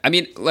I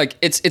mean, like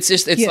it's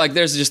like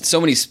there's just so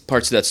many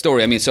parts to that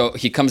story. I mean, so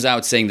he comes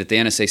out saying that the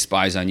NSA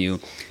spies on you,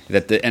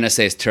 that the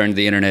NSA has turned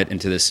the internet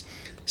into this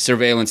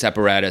surveillance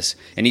apparatus,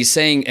 and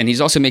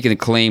he's also making the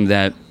claim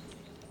that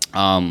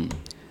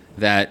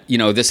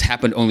this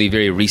happened only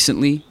very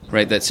recently,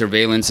 right? That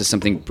surveillance is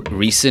something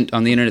recent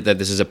on the internet. That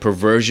this is a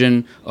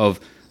perversion of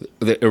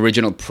the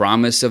original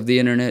promise of the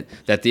internet.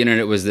 That the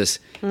internet was this,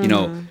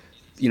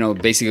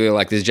 basically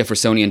like this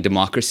Jeffersonian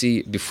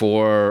democracy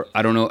before.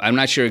 I don't know. I'm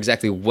not sure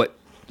exactly what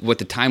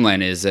the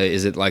timeline is.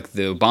 Is it like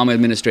the Obama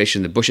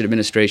administration, the Bush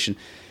administration?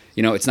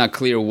 It's not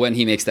clear when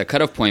he makes that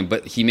cutoff point,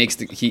 but he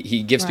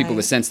gives people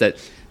the sense that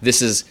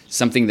this is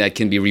something that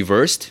can be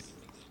reversed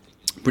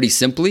pretty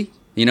simply.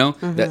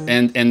 That,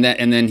 and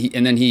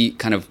then he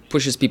kind of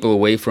pushes people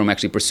away from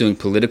actually pursuing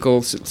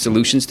political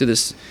solutions to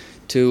this,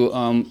 to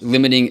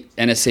limiting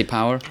NSA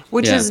power,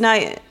 which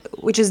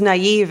is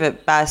naive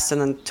at best, and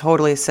then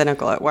totally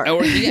cynical at worst.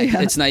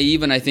 It's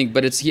naive, and I think,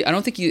 but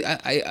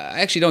I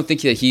actually don't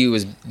think that he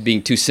was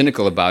being too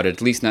cynical about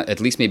it. At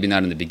least maybe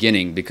not in the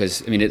beginning,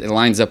 because I mean it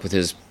lines up with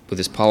his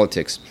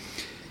politics.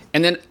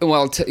 And then,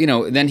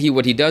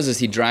 what he does is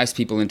he drives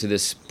people into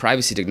this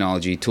privacy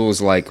technology,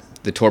 tools like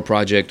the Tor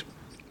project.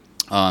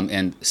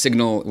 And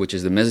Signal, which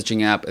is the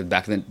messaging app.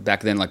 Back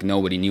then, like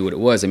nobody knew what it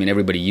was. I mean,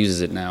 everybody uses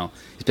it now,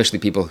 especially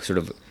people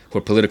who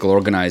are political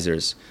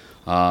organizers.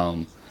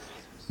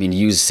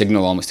 Use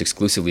Signal almost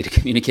exclusively to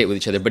communicate with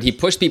each other. But he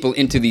pushed people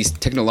into these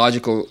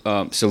technological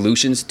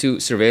solutions to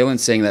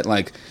surveillance, saying that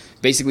like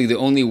basically the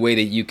only way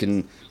that you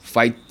can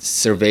fight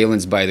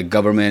surveillance by the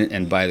government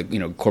and by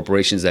the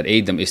corporations that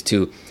aid them is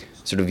to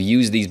sort of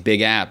use these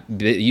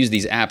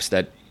apps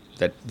that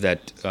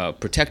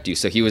protect you.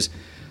 So he was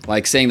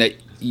like saying that.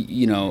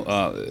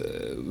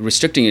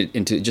 Restricting it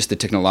into just the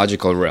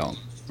technological realm,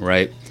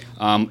 right?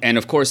 And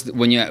of course,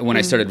 when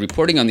I started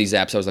reporting on these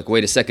apps, I was like,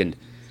 wait a second.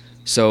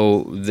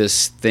 So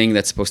this thing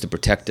that's supposed to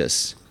protect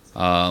us,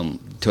 to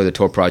the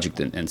Tor project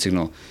and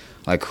Signal,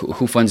 like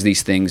who funds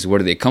these things? Where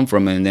do they come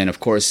from? And then, of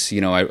course,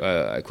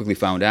 I quickly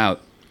found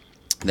out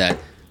that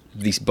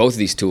both of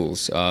these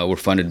tools were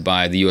funded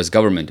by the U.S.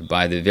 government,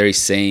 by the very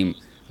same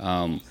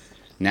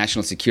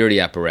national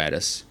security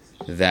apparatus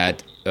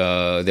that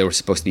they were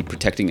supposed to be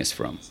protecting us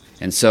from.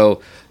 And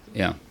so,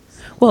 yeah.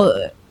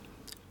 Well,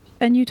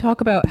 and you talk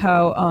about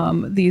how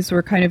these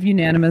were kind of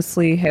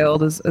unanimously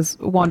hailed as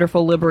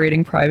wonderful,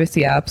 liberating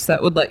privacy apps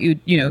that would let you,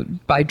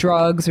 buy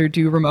drugs or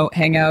do remote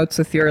hangouts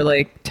with your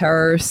like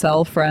terror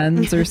cell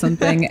friends or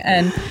something.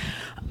 And,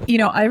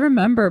 I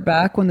remember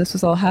back when this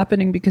was all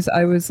happening, because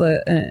I was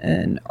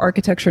an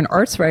architecture and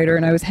arts writer,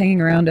 and I was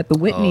hanging around at the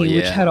Whitney,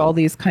 which had all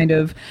these kind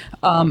of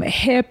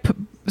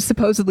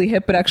supposedly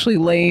hip but actually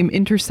lame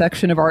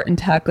intersection of art and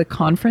tech like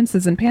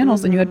conferences and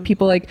panels, and you had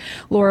people like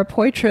Laura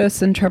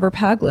Poitras and Trevor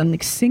Paglen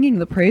like singing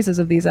the praises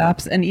of these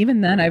apps. And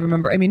even then I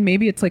remember,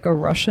 maybe it's like a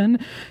Russian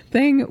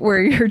thing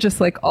where you're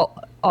just like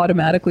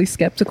automatically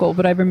skeptical,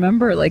 but I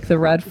remember like the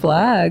red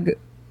flag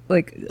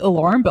like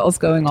alarm bells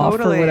going off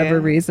for whatever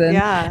reason.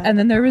 Yeah. And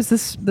then there was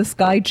this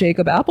guy,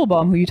 Jacob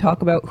Applebaum, who you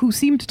talk about, who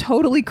seemed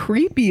totally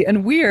creepy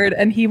and weird.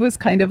 And he was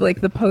kind of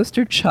like the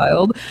poster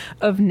child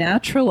of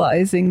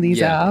naturalizing these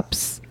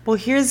apps. Well,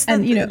 here's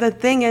the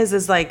thing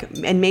is like,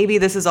 and maybe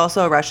this is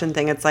also a Russian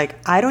thing. It's like,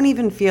 I don't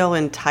even feel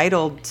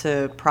entitled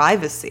to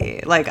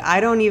privacy. Like,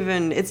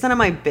 it's none of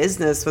my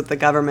business what the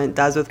government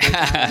does with my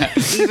data,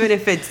 even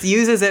if it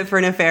uses it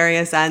for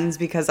nefarious ends,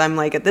 because I'm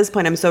like, at this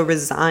point, I'm so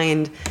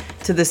resigned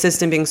to the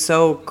system being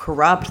so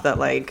corrupt that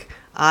like,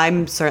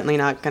 I'm certainly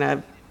not going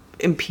to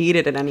impede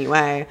it in any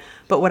way.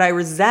 But what I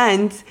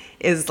resent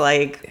is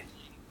like,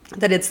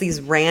 that it's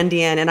these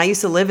Randian, and I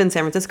used to live in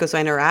San Francisco, so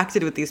I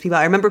interacted with these people.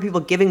 I remember people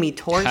giving me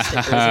Tor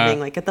stickers and being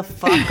like, get the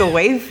fuck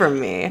away from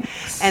me. And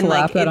slap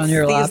like, it's on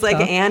your these laptop.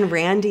 like Ayn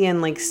Randian,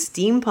 like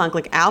steampunk,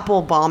 like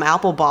apple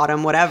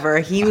bottom, whatever.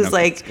 He was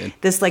like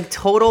this like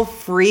total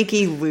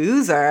freaky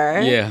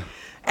loser. Yeah.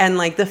 And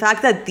like the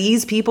fact that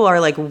these people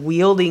are like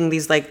wielding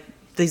these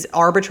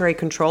arbitrary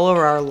control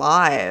over our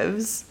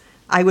lives,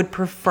 I'd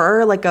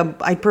prefer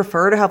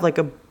to have like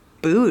a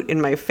boot in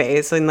my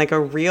face and like a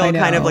real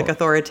kind of like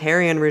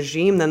authoritarian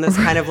regime than this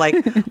kind of like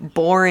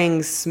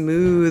boring,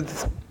 smooth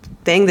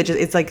thing that just,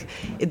 it's like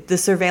the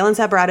surveillance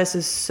apparatus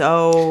is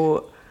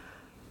so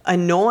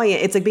annoying.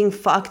 It's like being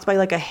fucked by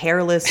like a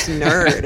hairless nerd.